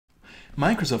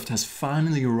Microsoft has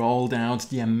finally rolled out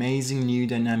the amazing new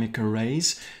dynamic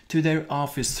arrays to their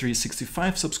Office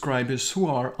 365 subscribers who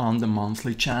are on the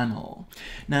monthly channel.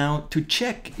 Now, to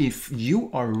check if you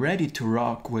are ready to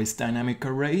rock with dynamic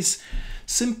arrays,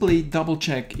 simply double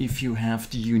check if you have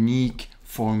the unique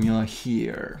formula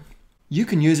here. You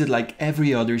can use it like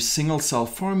every other single cell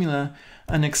formula,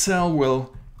 and Excel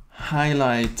will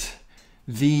highlight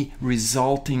the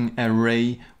resulting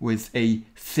array with a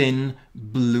thin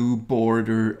blue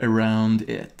border around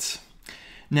it.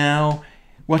 Now,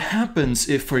 what happens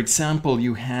if, for example,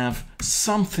 you have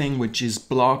something which is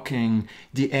blocking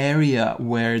the area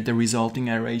where the resulting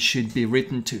array should be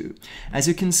written to? As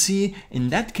you can see, in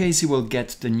that case, you will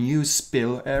get the new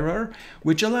spill error,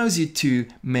 which allows you to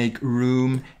make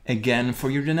room again for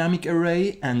your dynamic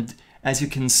array. And as you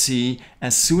can see,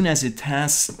 as soon as it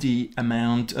has the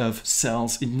amount of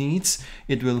cells it needs,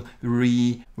 it will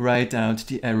rewrite out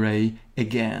the array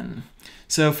again.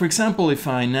 So for example, if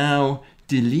I now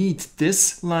delete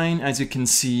this line, as you can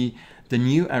see, the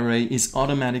new array is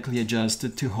automatically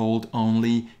adjusted to hold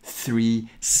only 3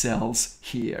 cells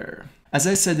here. As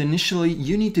I said initially,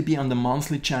 you need to be on the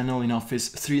monthly channel in Office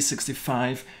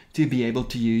 365 to be able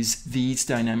to use these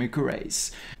dynamic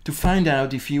arrays. To find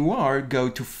out if you are, go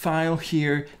to File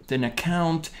here, then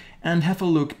Account, and have a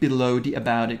look below the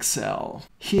About Excel.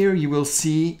 Here you will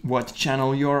see what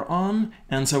channel you're on,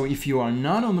 and so if you are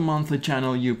not on the monthly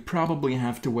channel, you probably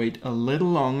have to wait a little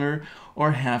longer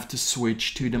or have to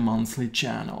switch to the monthly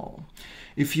channel.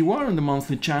 If you are on the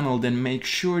monthly channel, then make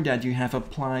sure that you have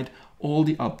applied all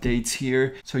the updates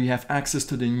here so you have access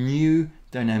to the new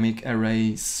dynamic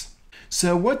arrays.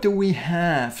 So what do we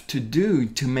have to do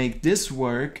to make this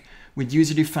work with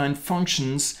user-defined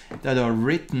functions that are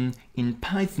written in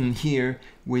Python here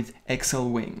with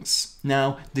xlwings?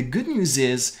 Now, the good news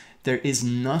is there is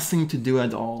nothing to do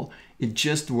at all. It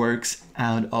just works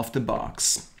out of the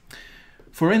box.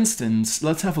 For instance,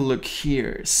 let's have a look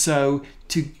here. So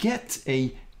to get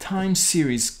a time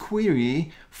series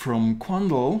query from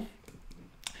Quandl,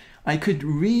 I could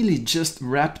really just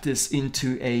wrap this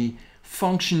into a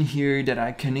function here that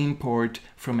I can import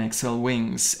from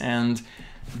xlwings, and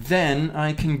then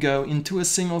I can go into a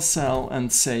single cell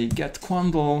and say get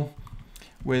Quandl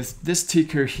with this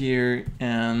ticker here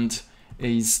and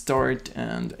a start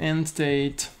and end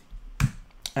date.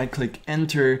 I click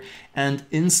enter and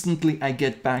instantly I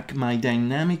get back my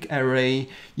dynamic array.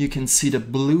 You can see the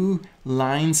blue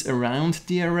lines around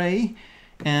the array.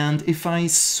 And if I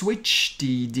switch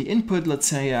the input, let's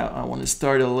say I want to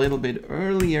start a little bit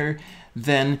earlier,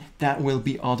 then that will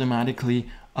be automatically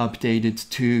updated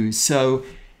too. So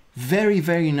very,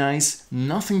 very nice.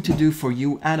 Nothing to do for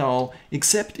you at all,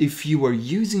 except if you are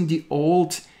using the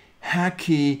old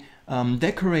hacky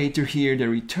decorator here, the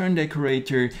return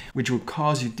decorator, which will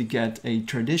cause you to get a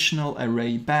traditional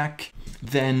array back,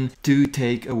 then do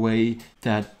take away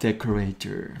that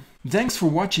decorator. Thanks for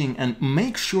watching, and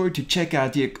make sure to check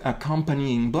out the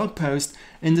accompanying blog post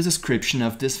in the description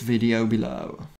of this video below.